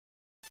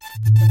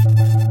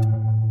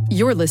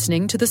You're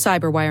listening to the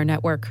Cyberwire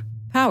Network,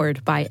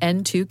 powered by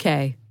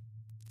N2K.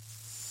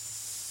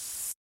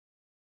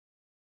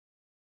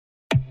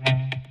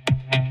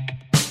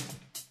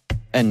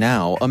 And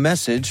now, a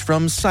message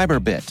from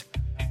Cyberbit.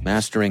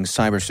 Mastering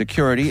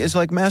cybersecurity is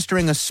like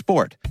mastering a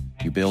sport.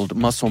 You build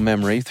muscle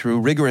memory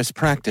through rigorous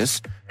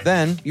practice,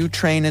 then you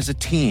train as a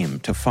team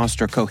to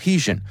foster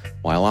cohesion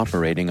while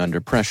operating under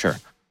pressure.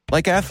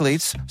 Like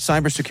athletes,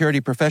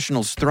 cybersecurity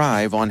professionals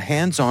thrive on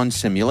hands-on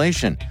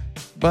simulation.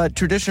 But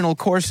traditional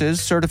courses,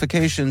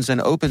 certifications,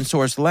 and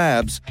open-source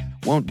labs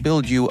won't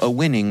build you a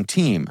winning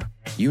team.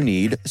 You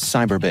need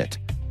Cyberbit.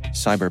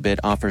 Cyberbit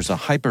offers a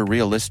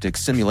hyper-realistic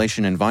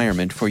simulation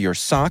environment for your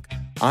SOC,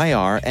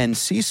 IR, and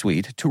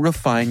C-suite to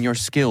refine your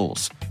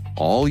skills,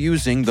 all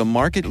using the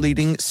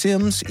market-leading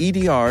SIMs,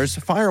 EDRs,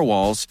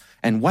 firewalls,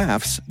 and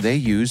WAFs they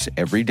use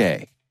every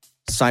day.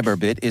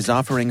 Cyberbit is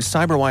offering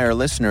Cyberwire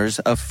listeners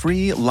a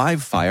free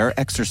live-fire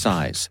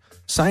exercise.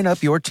 Sign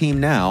up your team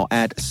now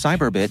at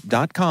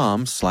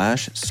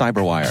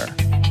cyberbit.com/cyberwire.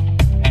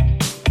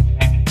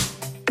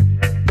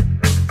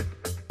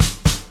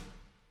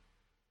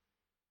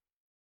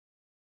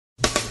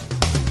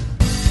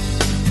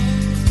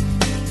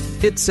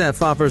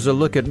 ITSEF offers a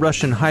look at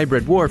Russian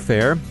hybrid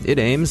warfare. It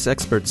aims,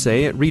 experts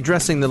say, at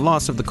redressing the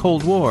loss of the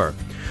Cold War.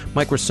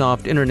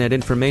 Microsoft Internet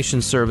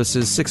Information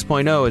Services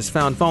 6.0 is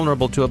found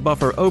vulnerable to a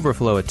buffer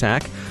overflow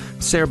attack.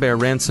 Cerber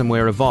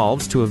ransomware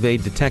evolves to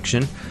evade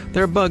detection.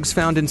 There are bugs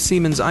found in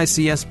Siemens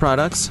ICS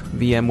products.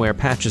 VMware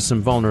patches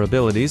some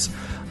vulnerabilities.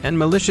 And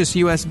malicious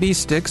USB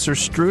sticks are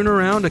strewn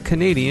around a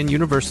Canadian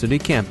university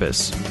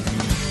campus.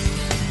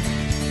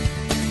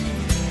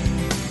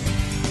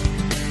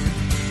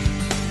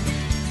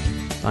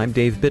 I'm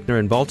Dave Bittner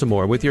in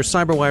Baltimore with your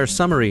Cyberwire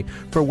summary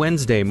for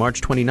Wednesday,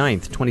 March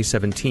 29th,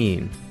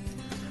 2017.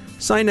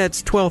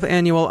 Cynet's 12th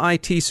Annual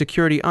IT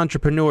Security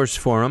Entrepreneurs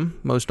Forum,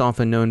 most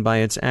often known by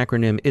its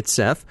acronym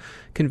ITSEF,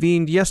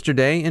 convened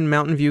yesterday in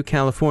Mountain View,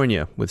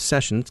 California, with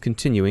sessions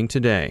continuing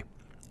today.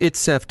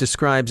 ITSEF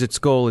describes its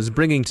goal as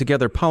bringing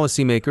together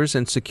policymakers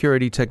and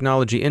security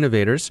technology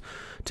innovators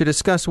to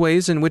discuss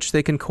ways in which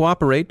they can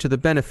cooperate to the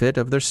benefit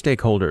of their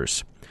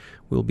stakeholders.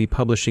 We'll be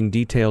publishing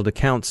detailed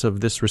accounts of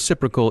this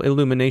reciprocal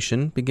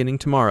illumination beginning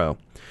tomorrow.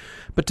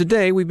 But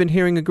today we've been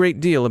hearing a great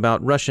deal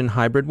about Russian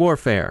hybrid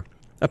warfare.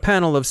 A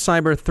panel of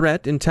cyber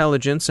threat,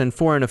 intelligence, and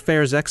foreign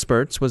affairs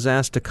experts was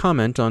asked to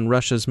comment on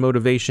Russia's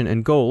motivation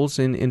and goals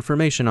in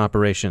information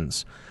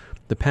operations.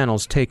 The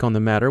panel's take on the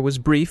matter was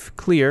brief,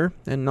 clear,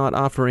 and not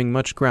offering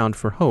much ground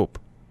for hope.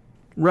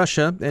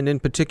 Russia, and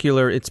in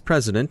particular its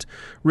president,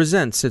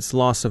 resents its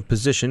loss of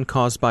position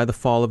caused by the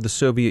fall of the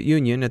Soviet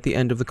Union at the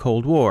end of the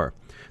Cold War.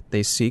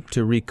 They seek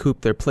to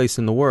recoup their place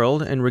in the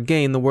world and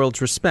regain the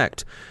world's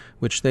respect,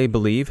 which they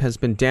believe has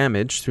been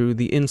damaged through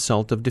the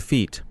insult of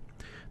defeat.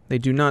 They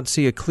do not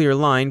see a clear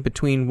line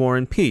between war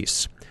and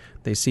peace.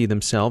 They see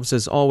themselves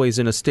as always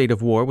in a state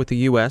of war with the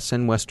U.S.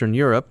 and Western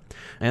Europe,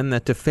 and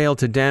that to fail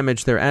to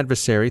damage their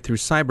adversary through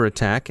cyber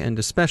attack and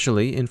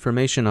especially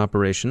information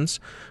operations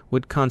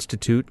would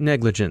constitute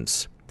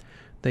negligence.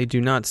 They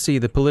do not see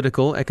the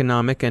political,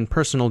 economic, and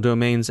personal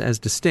domains as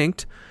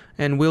distinct,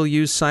 and will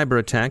use cyber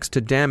attacks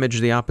to damage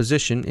the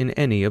opposition in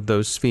any of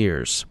those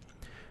spheres.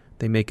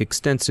 They make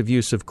extensive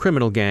use of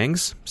criminal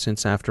gangs,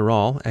 since after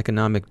all,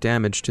 economic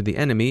damage to the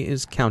enemy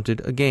is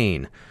counted a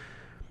gain.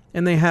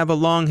 And they have a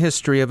long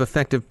history of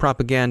effective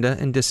propaganda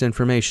and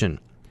disinformation.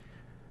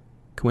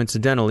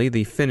 Coincidentally,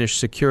 the Finnish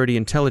Security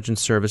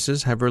Intelligence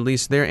Services have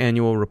released their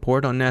annual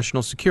report on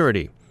national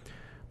security.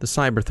 The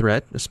cyber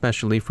threat,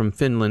 especially from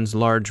Finland's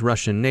large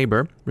Russian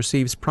neighbor,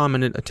 receives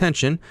prominent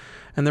attention,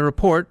 and the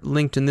report,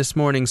 linked in this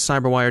morning's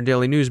Cyberwire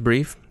Daily News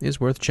Brief, is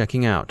worth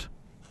checking out.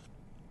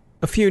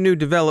 A few new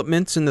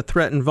developments in the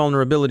threat and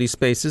vulnerability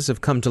spaces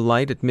have come to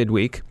light at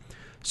midweek.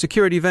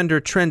 Security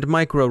vendor Trend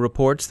Micro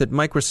reports that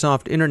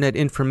Microsoft Internet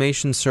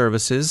Information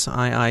Services,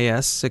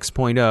 IIS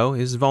 6.0,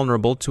 is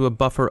vulnerable to a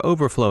buffer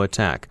overflow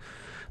attack.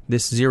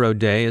 This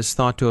 0-day is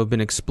thought to have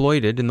been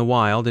exploited in the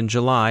wild in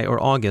July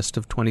or August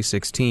of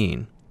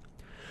 2016.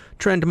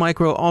 Trend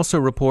Micro also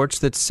reports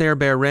that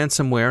Cerber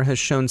ransomware has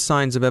shown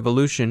signs of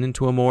evolution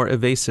into a more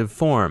evasive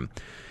form.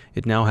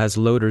 It now has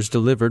loaders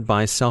delivered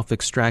by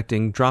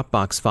self-extracting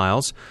Dropbox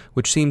files,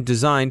 which seem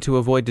designed to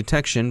avoid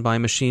detection by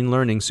machine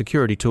learning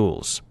security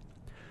tools.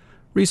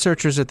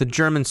 Researchers at the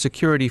German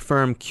security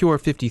firm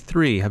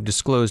Cure53 have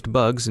disclosed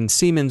bugs in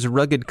Siemens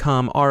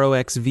RuggedCom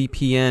ROX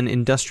VPN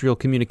industrial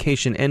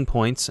communication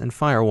endpoints and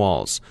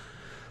firewalls.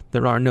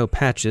 There are no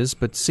patches,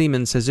 but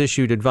Siemens has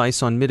issued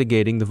advice on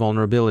mitigating the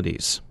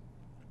vulnerabilities.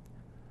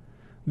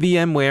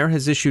 VMware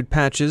has issued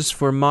patches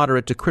for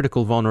moderate to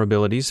critical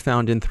vulnerabilities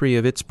found in 3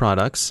 of its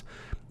products,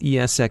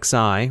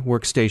 ESXi,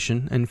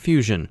 Workstation, and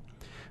Fusion.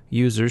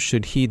 Users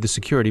should heed the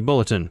security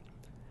bulletin.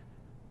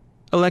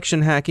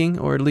 Election hacking,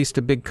 or at least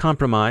a big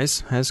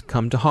compromise, has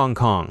come to Hong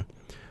Kong.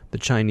 The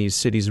Chinese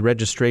city's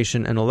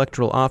Registration and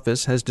Electoral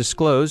Office has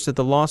disclosed that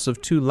the loss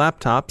of 2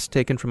 laptops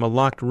taken from a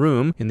locked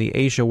room in the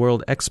Asia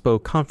World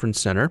Expo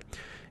Conference Center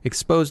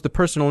exposed the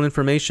personal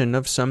information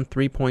of some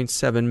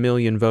 3.7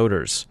 million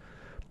voters.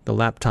 The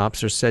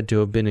laptops are said to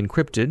have been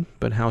encrypted,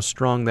 but how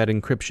strong that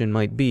encryption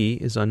might be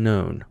is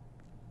unknown.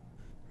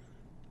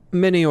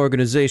 Many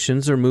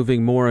organizations are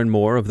moving more and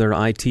more of their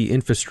IT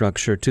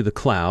infrastructure to the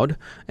cloud,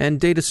 and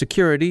data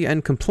security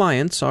and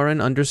compliance are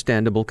an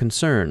understandable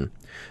concern.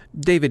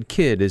 David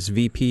Kidd is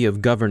VP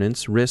of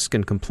Governance, Risk,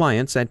 and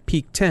Compliance at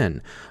Peak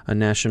 10, a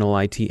national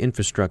IT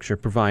infrastructure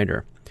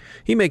provider.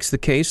 He makes the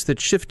case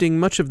that shifting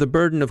much of the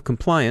burden of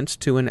compliance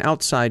to an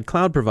outside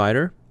cloud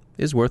provider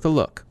is worth a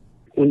look.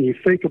 When you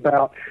think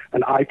about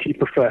an IT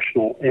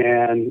professional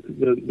and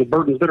the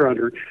burdens they're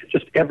under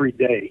just every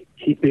day,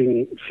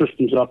 keeping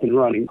systems up and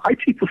running,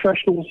 IT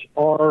professionals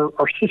are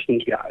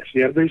systems guys.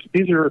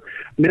 These are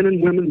men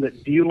and women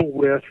that deal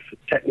with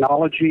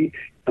technology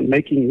and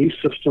making new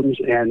systems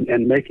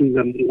and making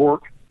them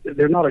work.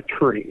 They're not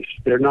attorneys.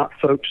 They're not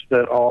folks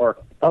that are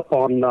up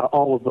on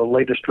all of the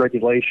latest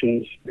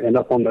regulations and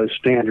up on those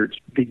standards.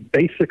 The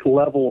basic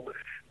level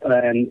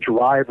and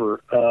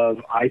driver of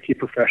IT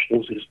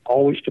professionals is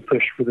always to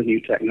push for the new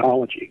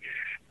technology.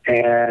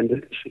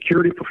 And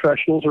security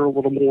professionals are a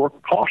little more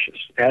cautious,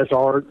 as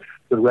are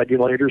the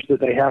regulators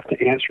that they have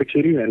to answer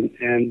to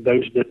and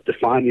those that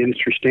define the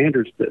industry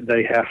standards that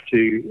they have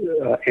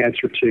to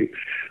answer to.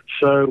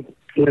 So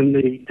when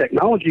the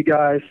technology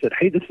guys said,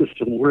 hey, this is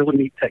some really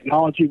neat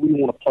technology, we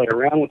want to play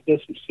around with this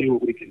and see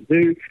what we can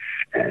do,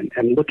 and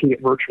looking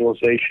at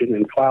virtualization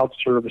and cloud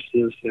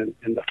services and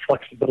the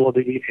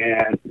flexibility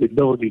and the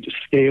ability to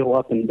scale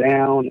up and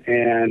down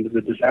and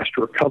the disaster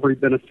recovery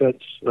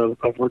benefits of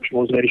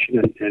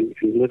virtualization and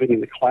living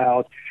in the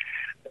cloud,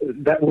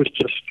 that was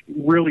just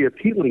really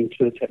appealing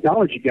to the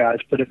technology guys.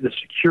 But if the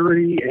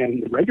security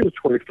and the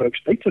regulatory folks,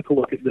 they took a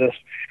look at this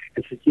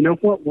and said, you know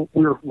what,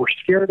 we're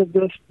scared of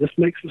this. This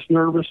makes us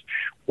nervous.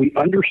 We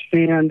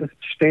understand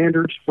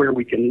standards where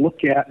we can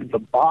look at the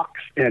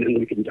box and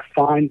we can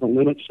define the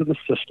limits of the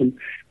system.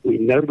 We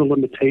know the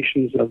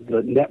limitations of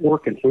the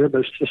network and where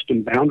those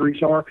system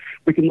boundaries are.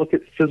 We can look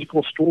at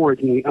physical storage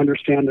and we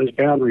understand those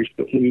boundaries.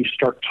 But when you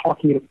start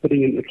talking about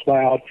putting it in the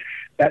cloud,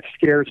 that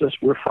scares us.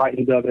 We're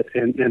frightened of it.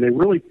 And they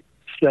really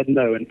said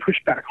no and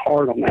pushed back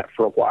hard on that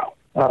for a while.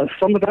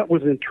 Some of that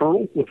was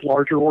internal with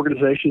larger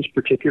organizations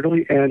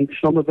particularly, and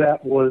some of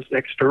that was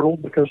external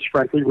because,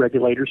 frankly,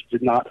 regulators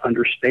did not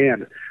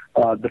understand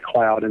the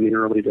cloud in the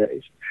early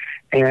days.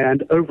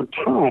 And over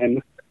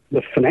time,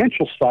 the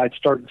financial side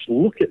started to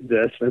look at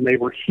this, and they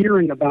were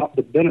hearing about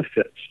the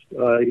benefits.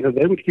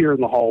 They would hear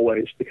in the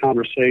hallways the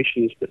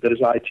conversations that those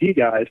IT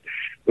guys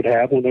would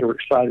have when they were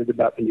excited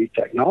about the new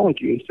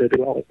technology and said,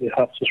 well, it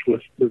helps us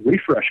with the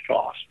refresh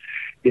costs.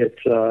 It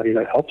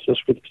helps us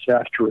with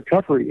disaster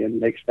recovery and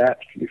makes that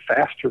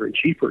faster and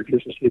cheaper. It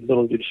gives us the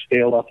ability to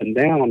scale up and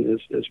down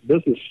as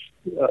business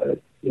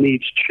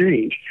needs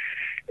change.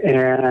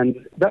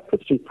 And that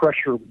puts some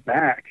pressure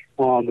back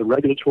on the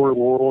regulatory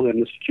world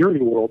and the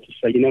security world to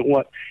say, you know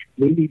what,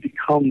 we need to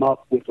come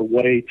up with a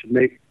way to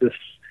make this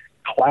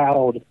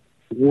cloud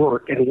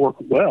work and work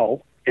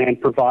well and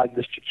provide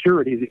the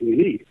security that we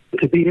need.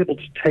 To be able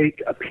to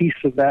take a piece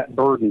of that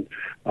burden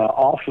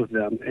off of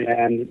them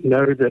and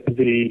know that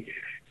the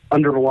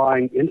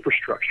underlying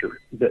infrastructure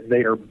that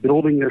they are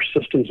building their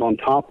systems on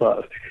top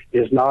of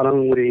is not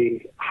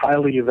only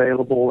highly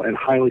available and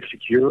highly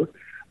secure,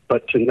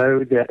 but to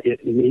know that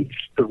it meets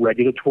the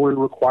regulatory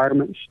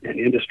requirements and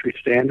industry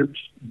standards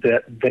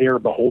that they are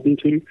beholden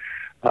to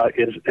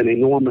is an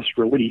enormous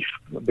relief,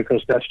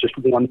 because that's just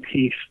one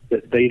piece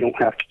that they don't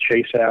have to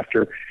chase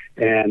after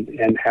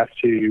and have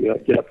to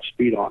get up to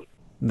speed on.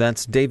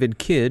 That's David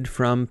Kidd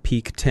from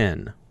Peak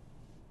 10.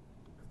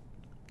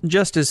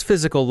 Just as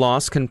physical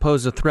loss can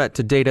pose a threat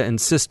to data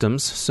and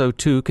systems, so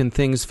too can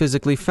things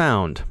physically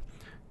found.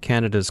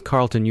 Canada's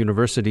Carleton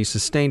University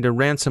sustained a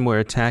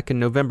ransomware attack in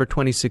November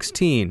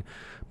 2016,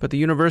 but the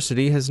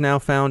university has now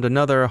found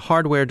another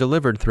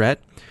hardware-delivered threat,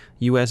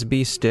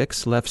 USB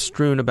sticks left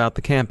strewn about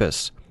the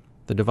campus.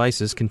 The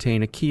devices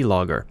contain a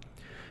keylogger.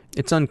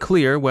 It's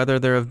unclear whether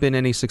there have been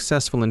any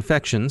successful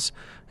infections,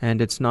 and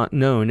it's not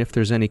known if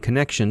there's any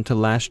connection to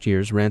last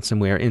year's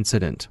ransomware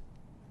incident.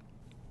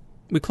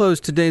 We close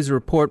today's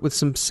report with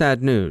some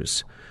sad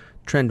news.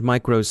 Trend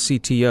Micro's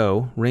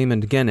CTO,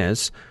 Raymond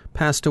Genez,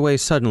 passed away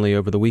suddenly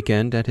over the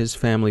weekend at his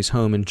family's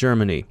home in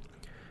Germany.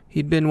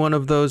 He'd been one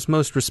of those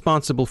most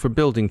responsible for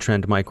building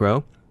Trend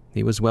Micro.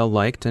 He was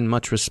well-liked and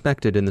much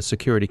respected in the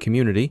security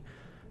community,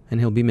 and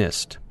he'll be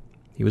missed.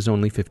 He was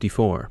only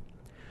 54.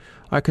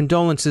 Our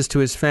condolences to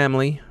his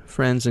family,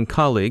 friends, and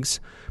colleagues,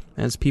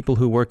 as people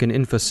who work in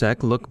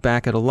InfoSec look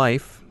back at a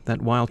life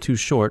that, while too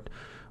short,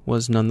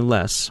 was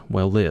nonetheless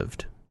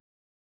well-lived.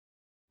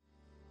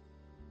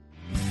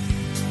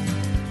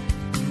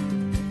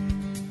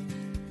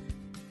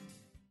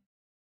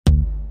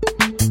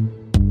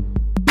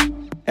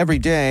 Every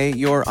day,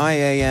 your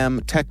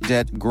IAM tech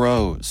debt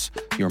grows.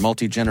 Your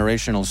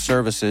multi-generational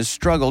services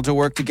struggle to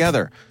work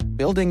together.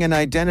 Building an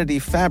identity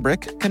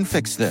fabric can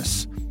fix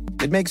this.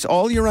 It makes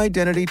all your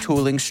identity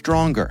tooling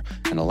stronger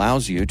and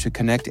allows you to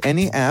connect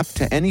any app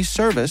to any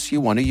service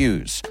you want to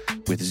use,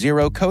 with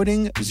zero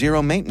coding,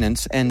 zero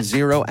maintenance, and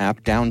zero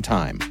app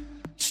downtime.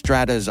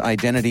 Strata's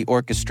identity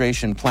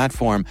orchestration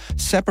platform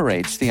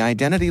separates the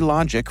identity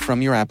logic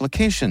from your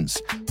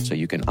applications, so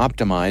you can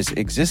optimize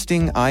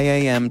existing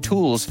IAM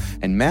tools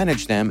and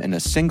manage them in a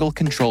single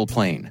control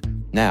plane.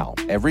 Now,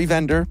 every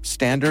vendor,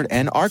 standard,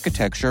 and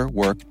architecture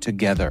work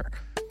together.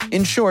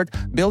 In short,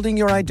 building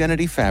your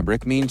identity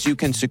fabric means you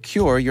can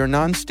secure your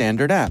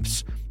non-standard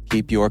apps,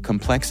 keep your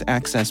complex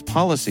access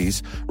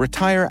policies,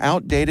 retire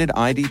outdated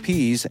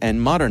IDPs,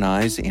 and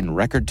modernize in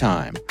record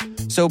time.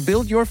 So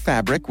build your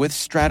fabric with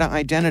Strata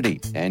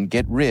Identity and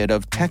get rid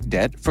of tech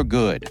debt for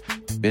good.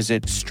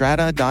 Visit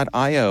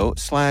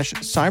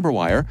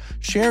strata.io/cyberwire,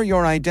 share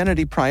your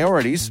identity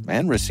priorities,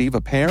 and receive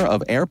a pair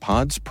of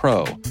AirPods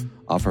Pro.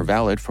 Offer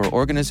valid for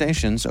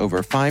organizations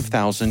over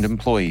 5,000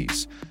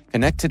 employees.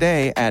 Connect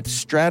today at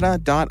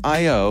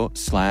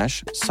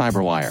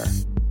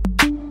strata.io/cyberwire.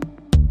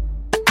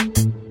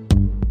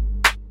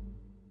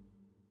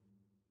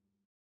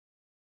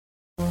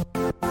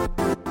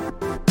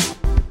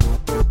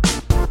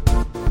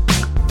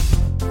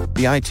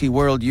 The IT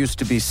world used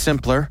to be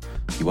simpler.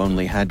 You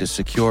only had to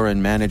secure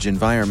and manage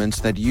environments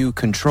that you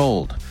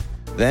controlled.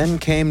 Then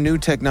came new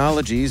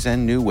technologies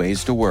and new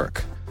ways to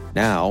work.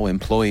 Now,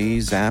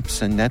 employees,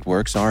 apps, and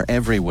networks are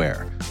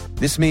everywhere.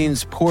 This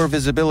means poor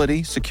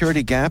visibility,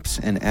 security gaps,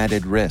 and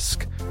added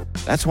risk.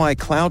 That's why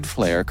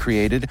Cloudflare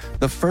created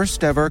the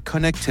first-ever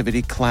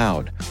connectivity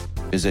cloud.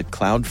 Visit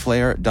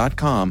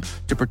cloudflare.com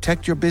to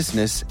protect your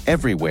business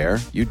everywhere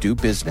you do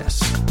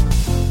business.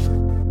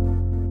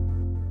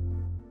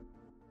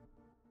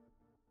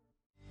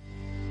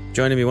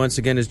 Joining me once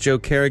again is Joe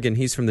Carrigan.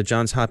 He's from the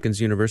Johns Hopkins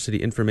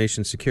University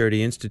Information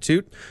Security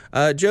Institute.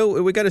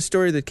 Joe, we got a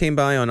story that came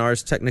by on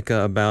Ars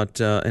Technica about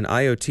an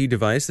IoT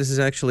device. This is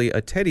actually a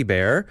teddy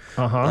bear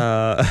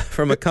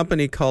from a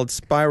company called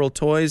Spiral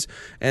Toys,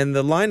 and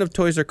the line of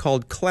toys are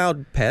called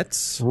Cloud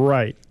Pets.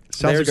 Right.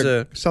 Sounds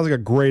like a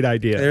great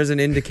idea. There's an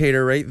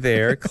indicator right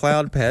there,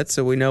 Cloud Pets,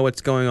 so we know what's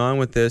going on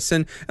with this.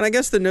 And I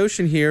guess the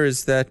notion here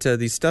is that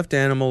these stuffed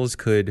animals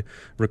could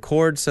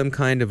record some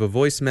kind of a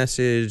voice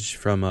message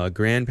from a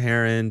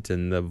grandparent,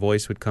 and the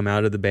voice would come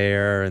out of the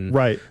bear, and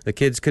the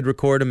kids could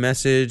record a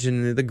message,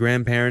 and the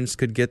grandparents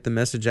could get the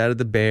message out of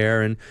the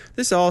bear. And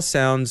this all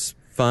sounds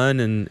fun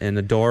and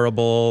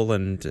adorable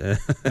and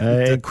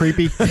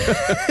creepy.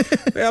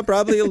 Yeah,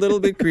 probably a little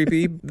bit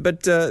creepy.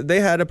 But they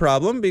had a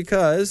problem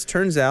because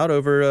turns out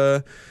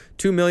over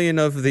 2 million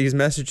of these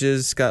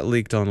messages got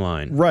leaked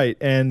online. Right,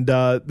 and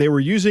they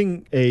were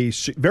using a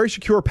very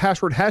secure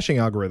password hashing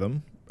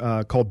algorithm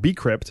called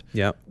Bcrypt.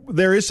 Yep.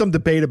 There is some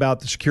debate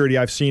about the security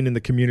I've seen in the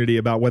community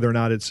about whether or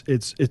not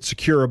it's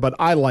secure, but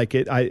I like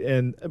it.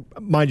 And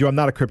mind you, I'm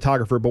not a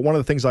cryptographer, but one of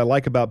the things I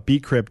like about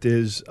Bcrypt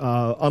is,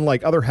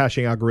 unlike other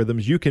hashing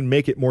algorithms, you can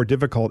make it more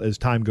difficult as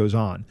time goes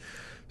on.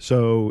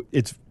 So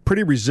it's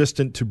pretty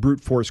resistant to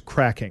brute force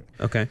cracking.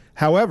 Okay.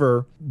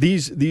 However,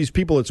 these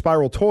people at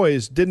Spiral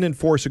Toys didn't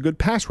enforce a good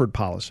password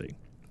policy.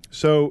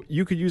 So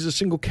you could use a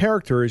single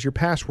character as your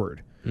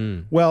password.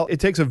 Well, it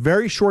takes a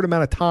very short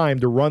amount of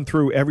time to run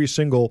through every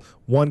single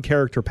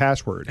one-character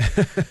password.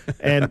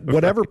 And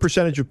whatever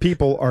percentage of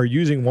people are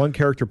using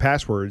one-character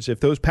passwords, if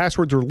those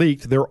passwords are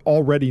leaked, they're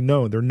already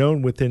known. They're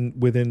known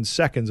within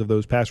seconds of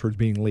those passwords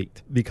being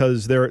leaked.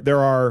 Because there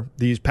are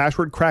these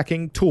password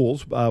cracking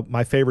tools.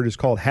 My favorite is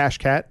called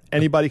Hashcat.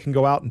 Anybody can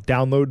go out and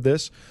download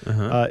this.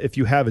 If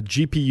you have a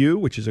GPU,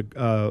 which is a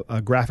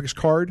graphics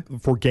card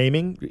for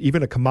gaming,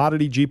 even a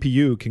commodity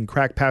GPU can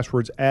crack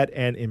passwords at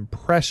an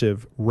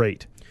impressive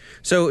rate.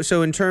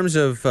 So in terms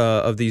of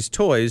these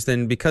toys,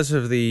 then because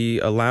of the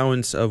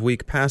allowance of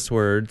weak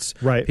passwords,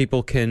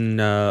 people can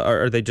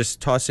are they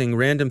just tossing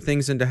random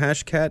things into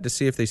Hashcat to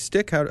see if they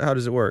stick? How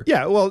does it work?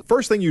 Yeah, well,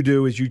 first thing you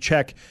do is you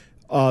check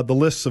the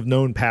lists of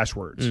known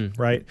passwords,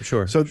 right?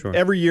 Sure. So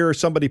every year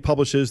somebody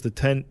publishes the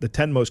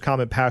 10 most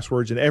common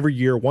passwords, and every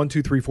year 1,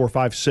 2, 3, 4,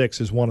 5,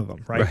 6 is one of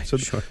them, right?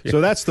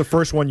 So that's the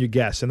first one you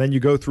guess, and then you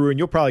go through and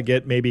you'll probably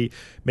get maybe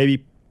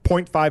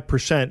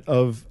 0.5%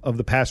 of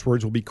the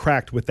passwords will be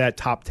cracked with that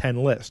top 10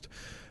 list.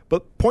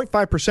 But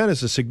 0.5%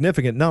 is a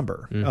significant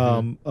number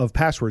of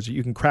passwords that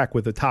you can crack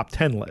with the top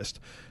 10 list.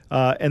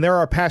 And there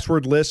are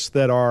password lists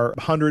that are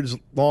hundreds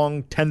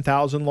long,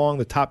 10,000 long,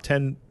 the top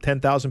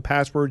 10,000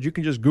 passwords. You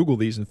can just Google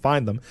these and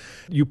find them.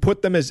 You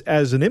put them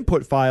as an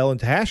input file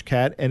into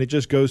Hashcat, and it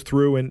just goes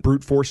through and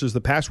brute forces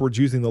the passwords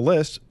using the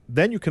list.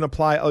 Then you can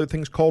apply other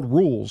things called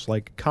rules,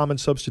 like common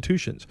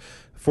substitutions.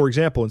 For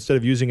example, instead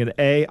of using an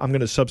A, I'm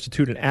going to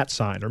substitute an @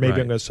 sign, or maybe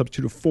I'm going to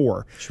substitute a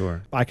 4.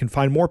 Sure. I can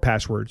find more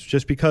passwords.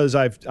 Just because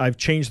I've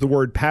changed the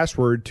word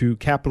password to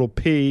capital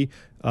P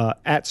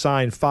 @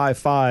 sign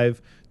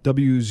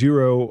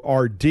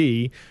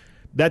 55W0RD,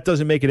 that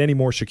doesn't make it any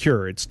more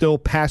secure. It's still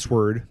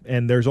password,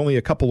 and there's only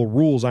a couple of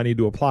rules I need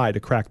to apply to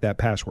crack that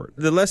password.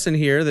 The lesson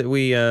here that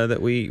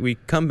we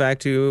come back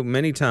to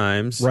many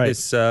times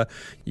is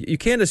you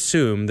can't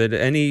assume that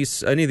any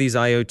of these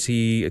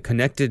IoT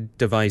connected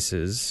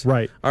devices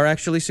are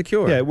actually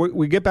secure. Yeah,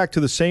 we get back to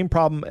the same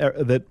problem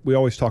that we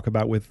always talk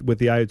about with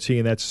the IoT,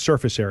 and that's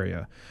surface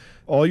area.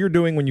 All you're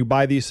doing when you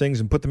buy these things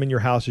and put them in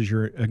your house is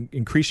you're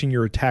increasing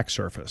your attack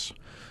surface.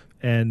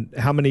 and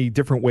how many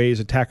different ways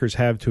attackers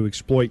have to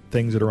exploit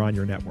things that are on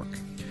your network.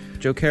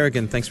 Joe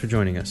Carrigan, thanks for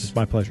joining us. It's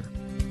my pleasure.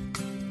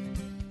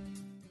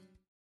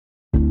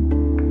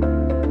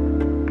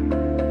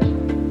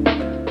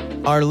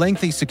 Are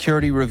lengthy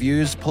security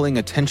reviews pulling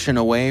attention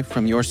away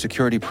from your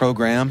security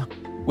program?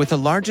 With the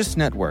largest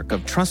network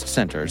of trust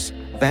centers,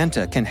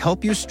 Vanta can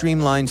help you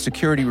streamline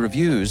security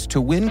reviews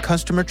to win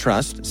customer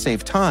trust,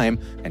 save time,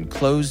 and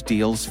close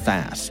deals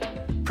fast.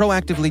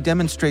 Proactively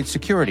demonstrate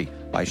security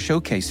by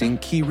showcasing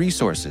key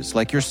resources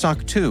like your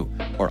SOC 2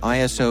 or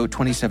ISO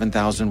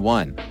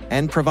 27001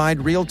 and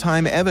provide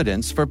real-time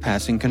evidence for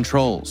passing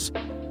controls.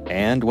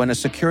 And when a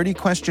security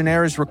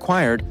questionnaire is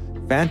required,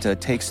 Vanta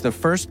takes the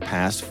first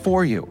pass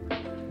for you.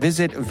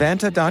 Visit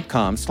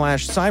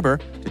vanta.com/cyber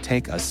to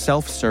take a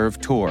self-serve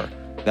tour.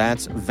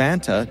 That's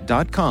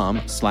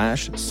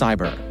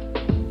vanta.com/cyber.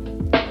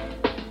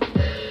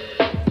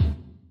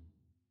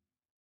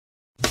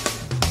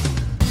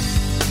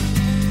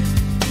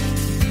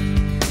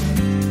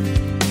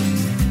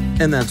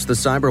 And that's the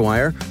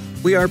Cyberwire.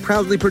 We are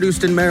proudly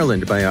produced in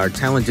Maryland by our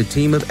talented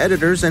team of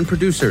editors and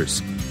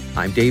producers.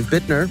 I'm Dave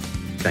Bittner.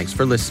 Thanks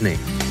for listening.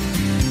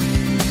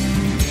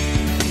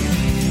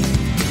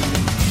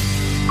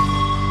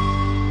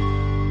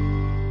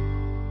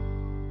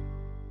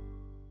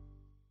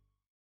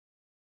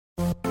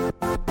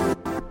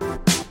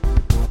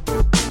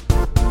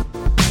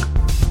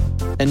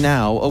 And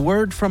now, a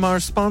word from our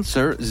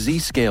sponsor,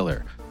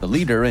 Zscaler, the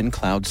leader in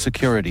cloud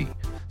security.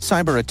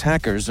 Cyber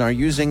attackers are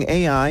using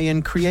AI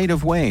in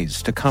creative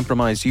ways to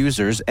compromise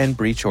users and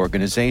breach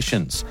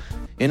organizations.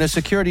 In a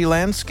security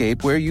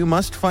landscape where you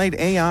must fight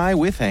AI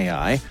with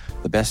AI,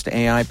 the best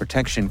AI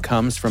protection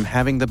comes from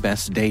having the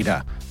best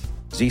data.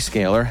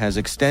 Zscaler has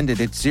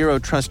extended its Zero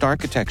Trust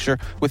architecture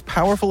with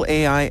powerful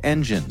AI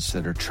engines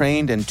that are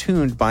trained and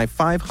tuned by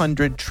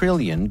 500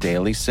 trillion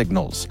daily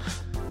signals.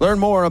 Learn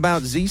more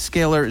about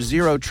Zscaler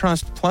Zero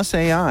Trust Plus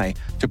AI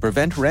to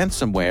prevent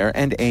ransomware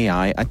and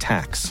AI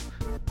attacks.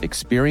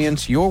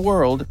 Experience your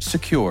world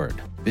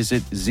secured.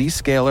 Visit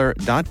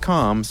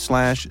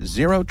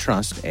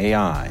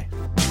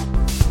zscaler.com/zerotrustai.